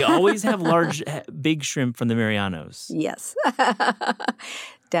 We always have big shrimp from the Marianos. Yes.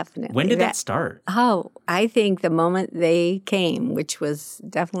 Definitely. When did that start? Oh, I think the moment they came, which was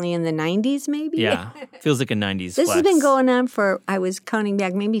definitely in the 90s maybe. Yeah. Feels like a 90s This flex. has been going on for, I was counting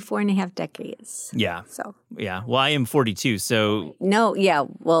back, maybe 4.5 decades. Yeah. So. Yeah. Well, I am 42, so. No, yeah.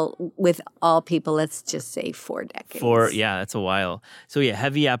 Well, with all people, let's just say 4 decades. That's a while. So yeah,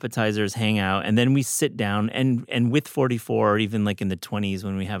 heavy appetizers, hang out, and then we sit down and with 44, or even like in the 20s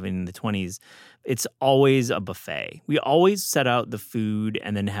when we have it in the 20s, it's always a buffet. We always set out the food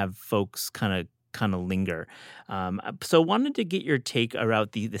and then have folks kind of linger. So I wanted to get your take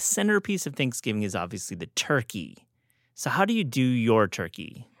about the centerpiece of Thanksgiving is obviously the turkey. So how do you do your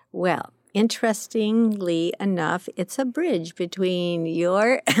turkey? Well, interestingly enough, it's a bridge between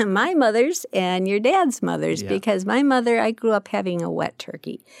my mother's and your dad's mother's, because my mother, I grew up having a wet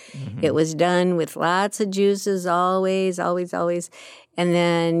turkey. Mm-hmm. It was done with lots of juices, always, always, always. And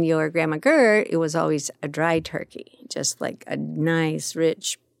then your Grandma Gert, it was always a dry turkey, just like a nice,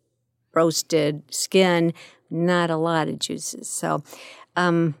 rich, roasted skin, not a lot of juices. So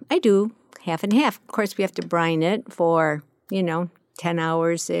I do half and half. Of course, we have to brine it for, 10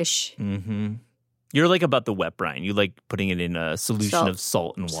 hours-ish. Mm-hmm. You're like about the wet brine. You like putting it in a solution of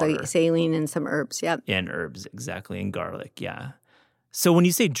salt and water. Saline and some herbs, yep. And herbs, exactly, and garlic, yeah. So when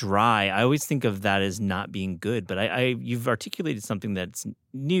you say dry, I always think of that as not being good, but you've articulated something that's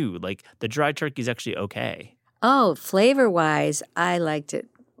new. Like the dry turkey is actually okay. Oh, flavor-wise, I liked it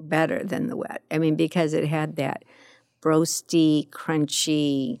better than the wet. I mean, because it had that roasty,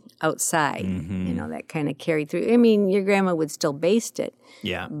 crunchy outside, that kind of carried through. I mean, your grandma would still baste it.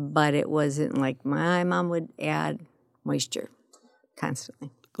 Yeah. But it wasn't like my mom would add moisture constantly.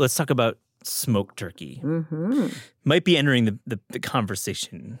 Let's talk about smoked turkey. Mm-hmm. Might be entering the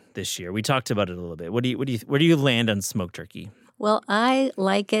conversation this year. We talked about it a little bit. Where do you land on smoked turkey? Well, I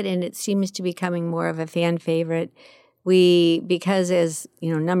like it, and it seems to be becoming more of a fan favorite. Because as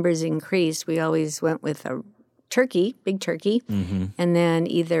numbers increased, we always went with a turkey, big turkey, and then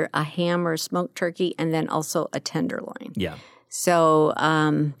either a ham or smoked turkey, and then also a tenderloin. Yeah. So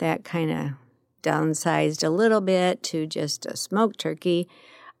that kind of downsized a little bit to just a smoked turkey.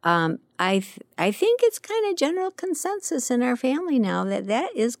 I think it's kind of general consensus in our family now that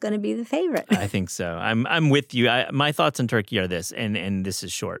is going to be the favorite. I think so. I'm with you. My thoughts on turkey are this, and this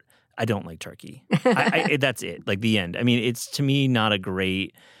is short. I don't like turkey. That's it. Like the end. I mean, it's to me not a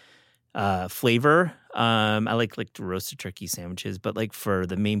great flavor. I like roasted turkey sandwiches, but like for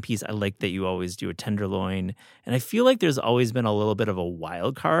the main piece, I like that you always do a tenderloin. And I feel like there's always been a little bit of a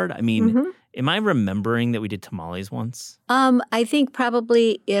wild card. I mean, am I remembering that we did tamales once? I think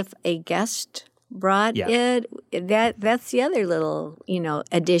probably if a guest brought it, that's the other little,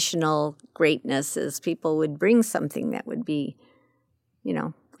 additional greatness is people would bring something that would be,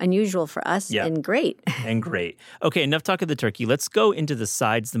 unusual for us and great. And great. Okay, enough talk of the turkey. Let's go into the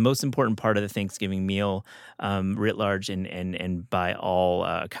sides, the most important part of the Thanksgiving meal, writ large and by all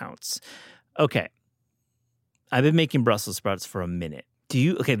accounts. Okay. I've been making Brussels sprouts for a minute.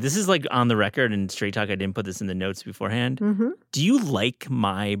 This is like on the record and straight talk. I didn't put this in the notes beforehand. Mm-hmm. Do you like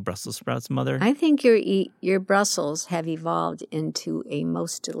my Brussels sprouts, Mother? I think your Brussels have evolved into a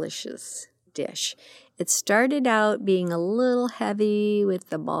most delicious dish. It started out being a little heavy with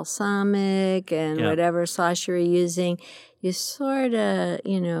the balsamic and whatever sauce you were using. You sort of,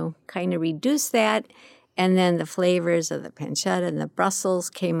 kind of reduce that. And then the flavors of the pancetta and the Brussels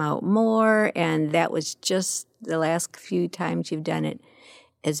came out more. And that was just the last few times you've done it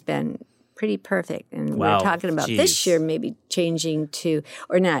has been pretty perfect. And we're talking about this year maybe changing to,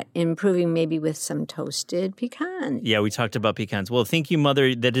 or not, improving maybe with some toasted pecans. Yeah, we talked about pecans. Well, thank you,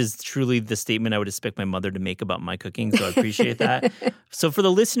 Mother. That is truly the statement I would expect my mother to make about my cooking, so I appreciate that. So for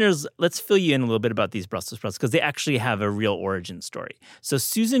the listeners, let's fill you in a little bit about these Brussels sprouts because they actually have a real origin story. So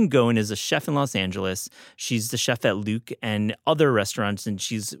Susan Goen is a chef in Los Angeles. She's the chef at Luke and other restaurants, and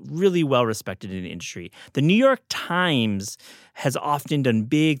she's really well respected in the industry. The New York Times has often done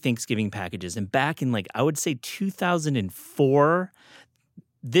big Thanksgiving packages. And back in I would say 2004,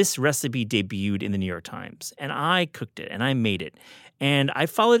 this recipe debuted in the New York Times. And I cooked it and I made it. And I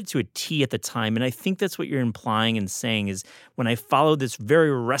followed it to a T at the time. And I think that's what you're implying and saying is when I followed this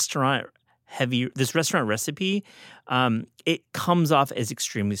very restaurant recipe, it comes off as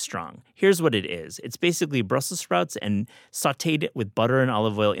extremely strong. Here's what it is. It's basically Brussels sprouts and sauteed it with butter and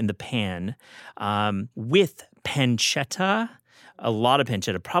olive oil in the pan with pancetta. A lot of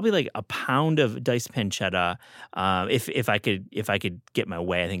pancetta, probably a pound of diced pancetta. If I could get my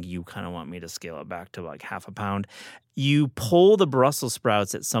way, I think you kind of want me to scale it back to half a pound. You pull the Brussels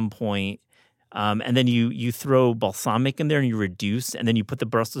sprouts at some point, and then you throw balsamic in there and you reduce, and then you put the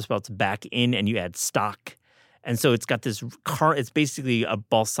Brussels sprouts back in and you add stock. And so it's got this it's basically a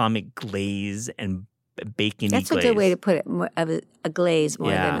balsamic glaze and bacon-y glaze. That's a good way to put it, more of a glaze more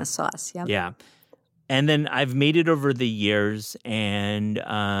than a sauce. Yep. Yeah. And then I've made it over the years, and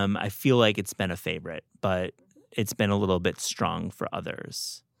I feel like it's been a favorite, but it's been a little bit strong for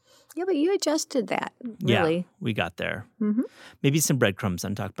others. Yeah, but you adjusted that, really. Yeah, we got there. Mm-hmm. Maybe some breadcrumbs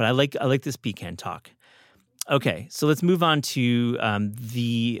on top, but I like this pecan talk. Okay, so let's move on to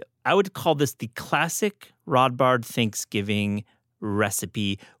I would call this the classic Rodbard Thanksgiving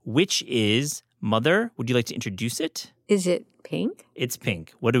recipe, which is, Mother, would you like to introduce it? Is it pink? It's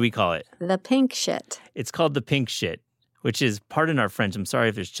pink. What do we call it? The pink shit. It's called the pink shit. which is, pardon our French, I'm sorry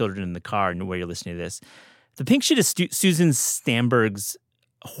if there's children in the car and where you're listening to this. The pink sheet is Susan Stamberg's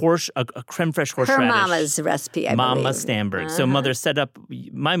a creme fraiche horseradish. Her mama's recipe, I Mama believe. Stamberg. So mother set up,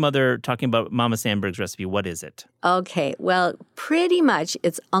 my mother talking about Mama Stamberg's recipe. What is it? Okay, well, pretty much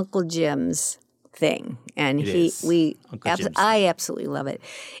it's Uncle Jim's thing, and I absolutely love it.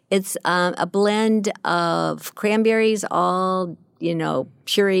 It's a blend of cranberries, all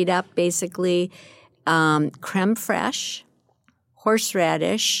pureed up, basically, creme fraiche,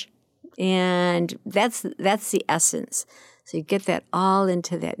 horseradish, and that's the essence. So you get that all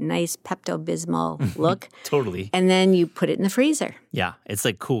into that nice Pepto-Bismol look. Totally. And then you put it in the freezer. Yeah, it's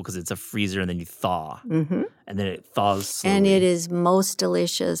like cool because it's a freezer and then you thaw. Mm-hmm. And then it thaws slowly. And it is most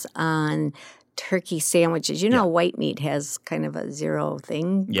delicious on turkey sandwiches. White meat has kind of a zero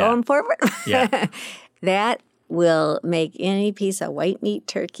thing going for it. Yeah. That will make any piece of white meat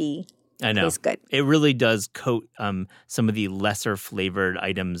turkey taste good. It really does coat some of the lesser flavored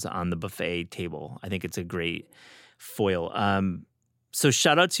items on the buffet table. I think it's a great foil. So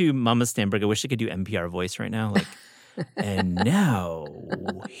shout out to Mama Stamberg. I wish I could do NPR voice right now. Like, and now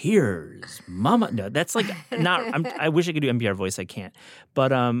here's Mama. No, that's like not. I wish I could do NPR voice. I can't.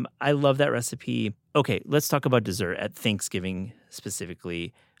 But I love that recipe. Okay, let's talk about dessert at Thanksgiving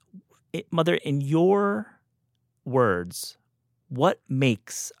specifically. Mother, in your words, what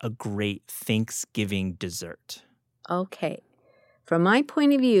makes a great Thanksgiving dessert? Okay. From my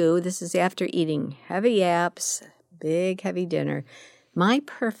point of view, this is after eating heavy apps, big heavy dinner. My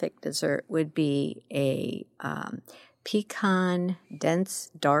perfect dessert would be a pecan, dense,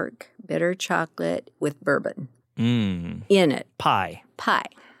 dark, bitter chocolate with bourbon in it. Pie.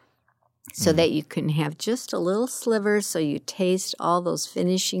 So that you can have just a little sliver so you taste all those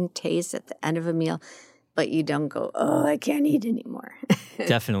finishing tastes at the end of a meal, but you don't go, oh, I can't eat anymore.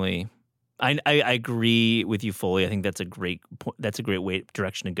 Definitely. I agree with you fully. I think that's a great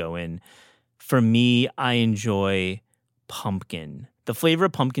direction to go in. For me, I enjoy pumpkin. The flavor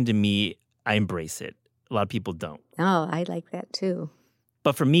of pumpkin to me, I embrace it. A lot of people don't. Oh, I like that too.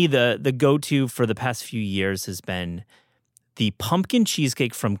 But for me, the go-to for the past few years has been the pumpkin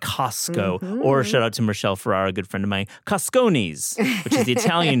cheesecake from Costco, or shout out to Michelle Ferrara, a good friend of mine, Costconis, which is the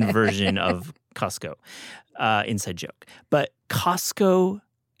Italian version of Costco. Inside joke. But Costco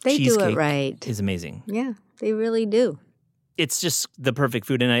They do cheesecake it right. is amazing. Yeah, they really do. It's just the perfect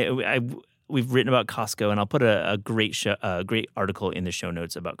food, and we've written about Costco, and I'll put a great article in the show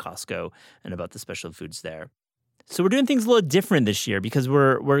notes about Costco and about the special foods there. So we're doing things a little different this year because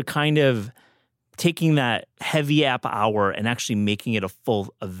we're kind of taking that heavy app hour and actually making it a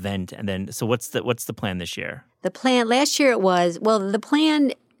full event. And then, so what's the plan this year? The plan last year the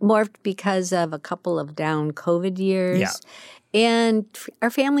plan morphed because of a couple of down COVID years. Yeah. And our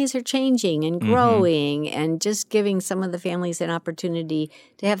families are changing and growing and just giving some of the families an opportunity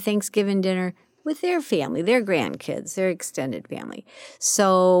to have Thanksgiving dinner with their family, their grandkids, their extended family.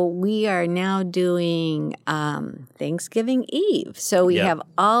 So we are now doing Thanksgiving Eve. So we have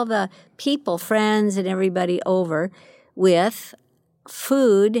all the people, friends, and everybody over with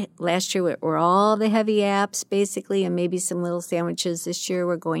food. Last year were all the heavy apps, basically, and maybe some little sandwiches. This year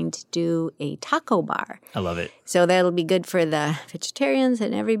we're going to do a taco bar. I love it. So that'll be good for the vegetarians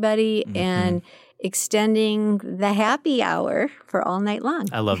and everybody, and extending the happy hour for all night long.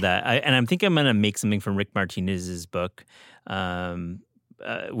 I love that. And I'm thinking I'm going to make something from Rick Martinez's book,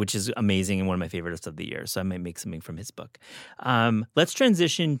 which is amazing and one of my favorites of the year. So I might make something from his book. Let's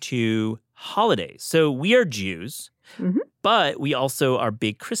transition to holidays. So we are Jews, but we also are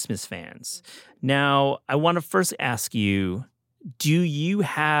big Christmas fans. Now, I want to first ask you, do you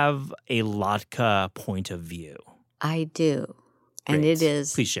have a latke point of view? I do. And Great. it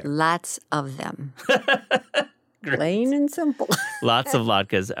is Please share. lots of them. Plain and simple. Lots of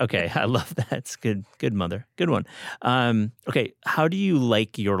latkes. Okay, I love that. It's good. Good, Mother. Good one. Okay, how do you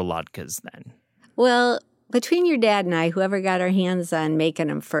like your latkes then? Well, between your dad and I, whoever got our hands on making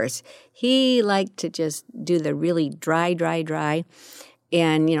them first, he liked to just do the really dry,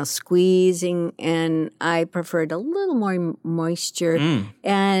 and, squeezing, and I preferred a little more moisture.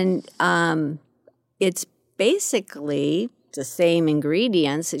 And it's basically the same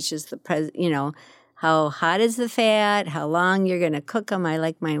ingredients. It's just how hot is the fat, how long you're going to cook them. I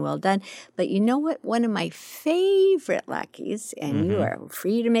like mine well done. But you know what? One of my favorite latkes, and you are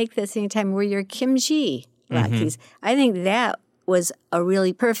free to make this anytime, were your kimchi latkes. I think that was a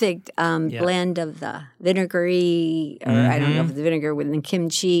really perfect blend of the vinegary, or I don't know if it's vinegar, with the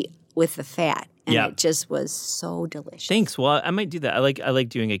kimchi with the fat. And Yeah. it just was so delicious. Thanks. Well, I might do that. I like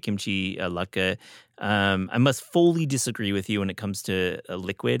doing a kimchi latke. I must fully disagree with you when it comes to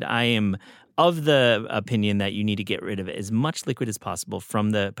liquid. I am of the opinion that you need to get rid of as much liquid as possible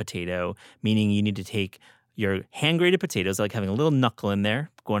from the potato, meaning you need to take your hand-grated potatoes, like having a little knuckle in there,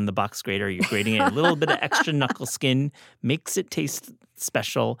 go in the box grater, you're grating it, a little bit of extra knuckle skin, makes it taste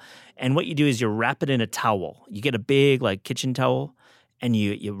special. And what you do is you wrap it in a towel. You get a big like kitchen towel, and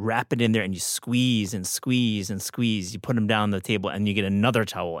you wrap it in there and you squeeze and squeeze and squeeze. You put them down on the table and you get another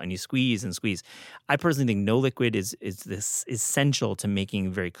towel and you squeeze and squeeze. I personally think no liquid is this essential to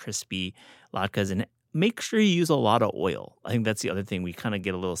making very crispy latkes. And make sure you use a lot of oil. I think that's the other thing. We kind of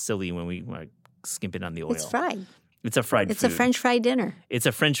get a little silly when we skimp it on the oil. It's fried. It's a fried It's food. a French fry dinner. It's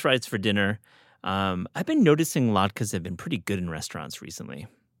a French fries for dinner. I've been noticing latkes have been pretty good in restaurants recently.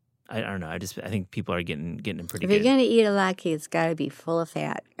 I don't know. I think people are getting them pretty If good. you're going to eat a latke, it's got to be full of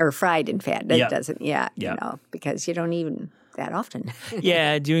fat or fried in fat. That Yep. doesn't, Yep. you know, because you don't eat that often.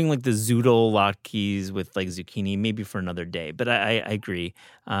 Yeah, doing like the zoodle latkes with like zucchini, maybe for another day. But I agree.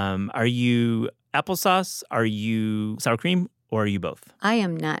 Are you applesauce? Are you sour cream? Or are you both? I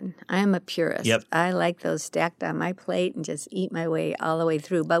am none. I am a purist. Yep. I like those stacked on my plate and just eat my way all the way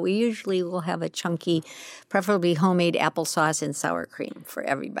through. But we usually will have a chunky, preferably homemade applesauce and sour cream for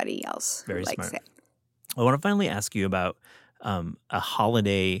everybody else Very who likes smart. that. I want to finally ask you about a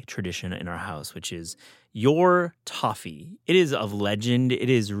holiday tradition in our house, which is your toffee. It is of legend. It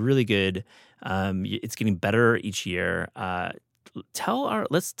is really good. It's getting better each year.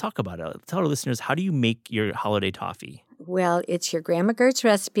 Let's talk about it. Tell our listeners, how do you make your holiday toffee? Well, it's your Grandma Gert's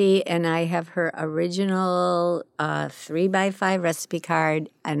recipe, and I have her original 3x5 recipe card,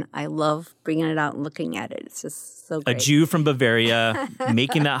 and I love bringing it out and looking at it. It's just so A great. Jew from Bavaria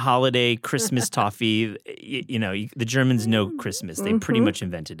making that holiday Christmas toffee. The Germans know Christmas. They pretty much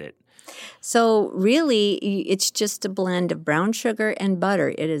invented it. So really, it's just a blend of brown sugar and butter.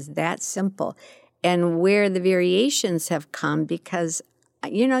 It is that simple. And where the variations have come, because,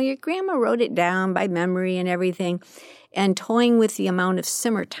 your grandma wrote it down by memory and everything, and toying with the amount of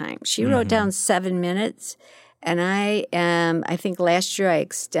simmer time. She wrote down 7 minutes, and I think last year I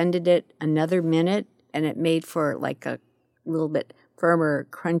extended it another minute, and it made for like a little bit firmer,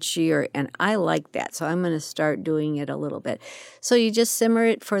 crunchier, and I like that. So I'm going to start doing it a little bit. So you just simmer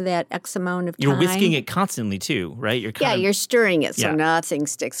it for that X amount of time. You're whisking it constantly too, right? You're stirring it so Yeah. nothing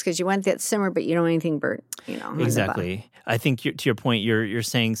sticks because you want that simmer, but you don't want anything burnt, on the bottom. Exactly. I think to your point, you're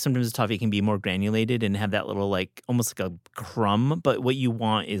saying sometimes the toffee can be more granulated and have that little like almost like a crumb, but what you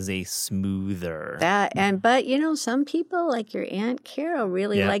want is a smoother. But some people like your Aunt Carol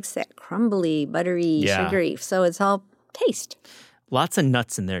really Yeah. likes that crumbly, buttery, Yeah. sugary. So it's all taste. Lots of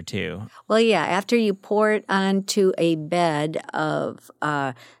nuts in there too. Well, yeah, after you pour it onto a bed of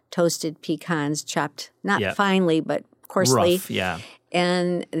toasted pecans, chopped not Yeah. finely, but coarsely. Rough, yeah.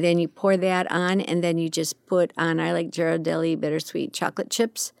 And then you pour that on, and then you just put on, I like Ghirardelli bittersweet chocolate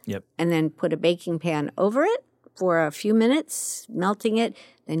chips, Yep. and then put a baking pan over it for a few minutes, melting it.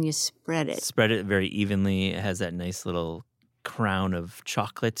 Then you spread it. Spread it very evenly. It has that nice little crown of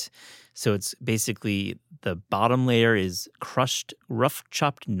chocolate. So it's basically the bottom layer is crushed, rough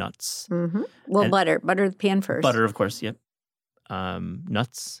chopped nuts. Mm-hmm. Well, And- butter the pan first. Butter, of course, yep.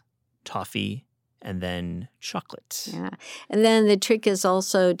 Nuts, toffee, and then chocolate. Yeah. And then the trick is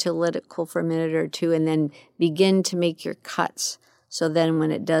also to let it cool for a minute or two and then begin to make your cuts. So then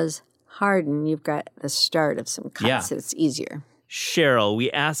when it does harden, you've got the start of some cuts. Yeah. It's easier. Cheryl,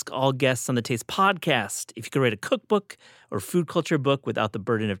 we ask all guests on the Taste podcast if you could write a cookbook or food culture book without the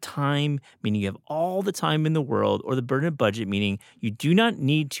burden of time, meaning you have all the time in the world, or the burden of budget, meaning you do not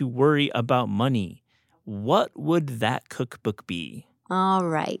need to worry about money. What would that cookbook be? All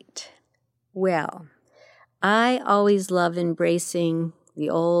right. Well, I always love embracing the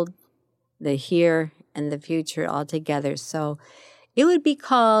old, the here, and the future all together. So it would be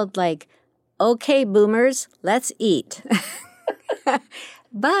called like, okay, boomers, let's eat.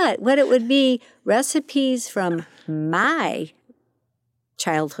 But what it would be, recipes from my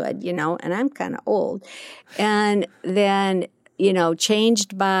childhood, and I'm kind of old. And then,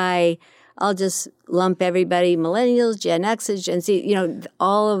 changed by, I'll just lump everybody, millennials, Gen X's, Gen Z,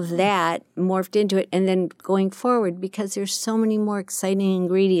 all of that morphed into it. And then going forward, because there's so many more exciting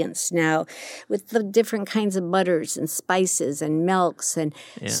ingredients now with the different kinds of butters and spices and milks. And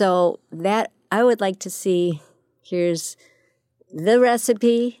so that I would like to see, here's the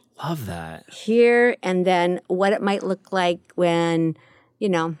recipe Love that. here, and then what it might look like when,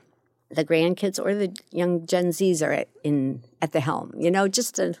 the grandkids or the young Gen Zs are at the helm.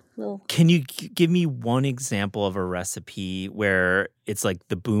 Just a little. Can you give me one example of a recipe where it's like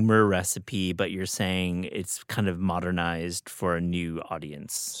the boomer recipe, but you're saying it's kind of modernized for a new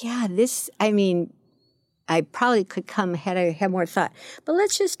audience? Yeah, I probably could have more thought. But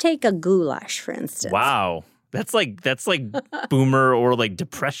let's just take a goulash, for instance. Wow. That's like boomer or like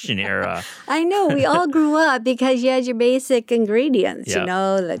depression era. I know. We all grew up because you had your basic ingredients, Yeah.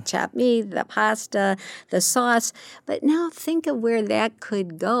 the chopped meat, the pasta, the sauce. But now think of where that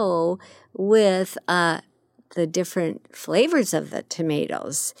could go with the different flavors of the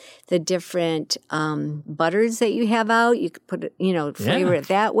tomatoes, the different butters that you have out. You could put it, flavor it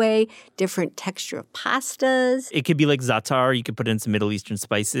that way, different texture of pastas. It could be like za'atar. You could put in some Middle Eastern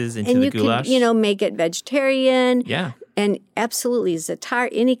spices into And the you goulash. could, make it vegetarian. Yeah. And absolutely za'atar,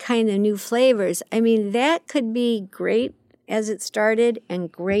 any kind of new flavors. That could be great as it started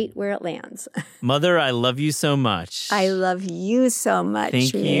and great where it lands. Mother, I love you so much. I love you so much,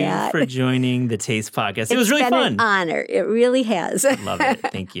 Thank Matt. you for joining the Taste Podcast. It was really It's been fun. an honor. It really has. Love it.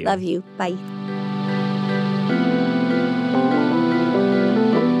 Thank you. Love you. Bye.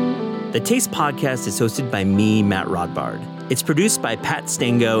 The Taste Podcast is hosted by me, Matt Rodbard. It's produced by Pat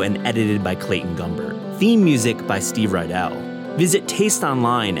Stango and edited by Clayton Gumbert. Theme music by Steve Rydell. Visit Taste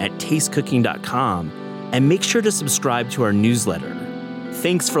online at tastecooking.com and make sure to subscribe to our newsletter.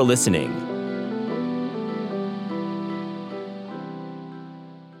 Thanks for listening.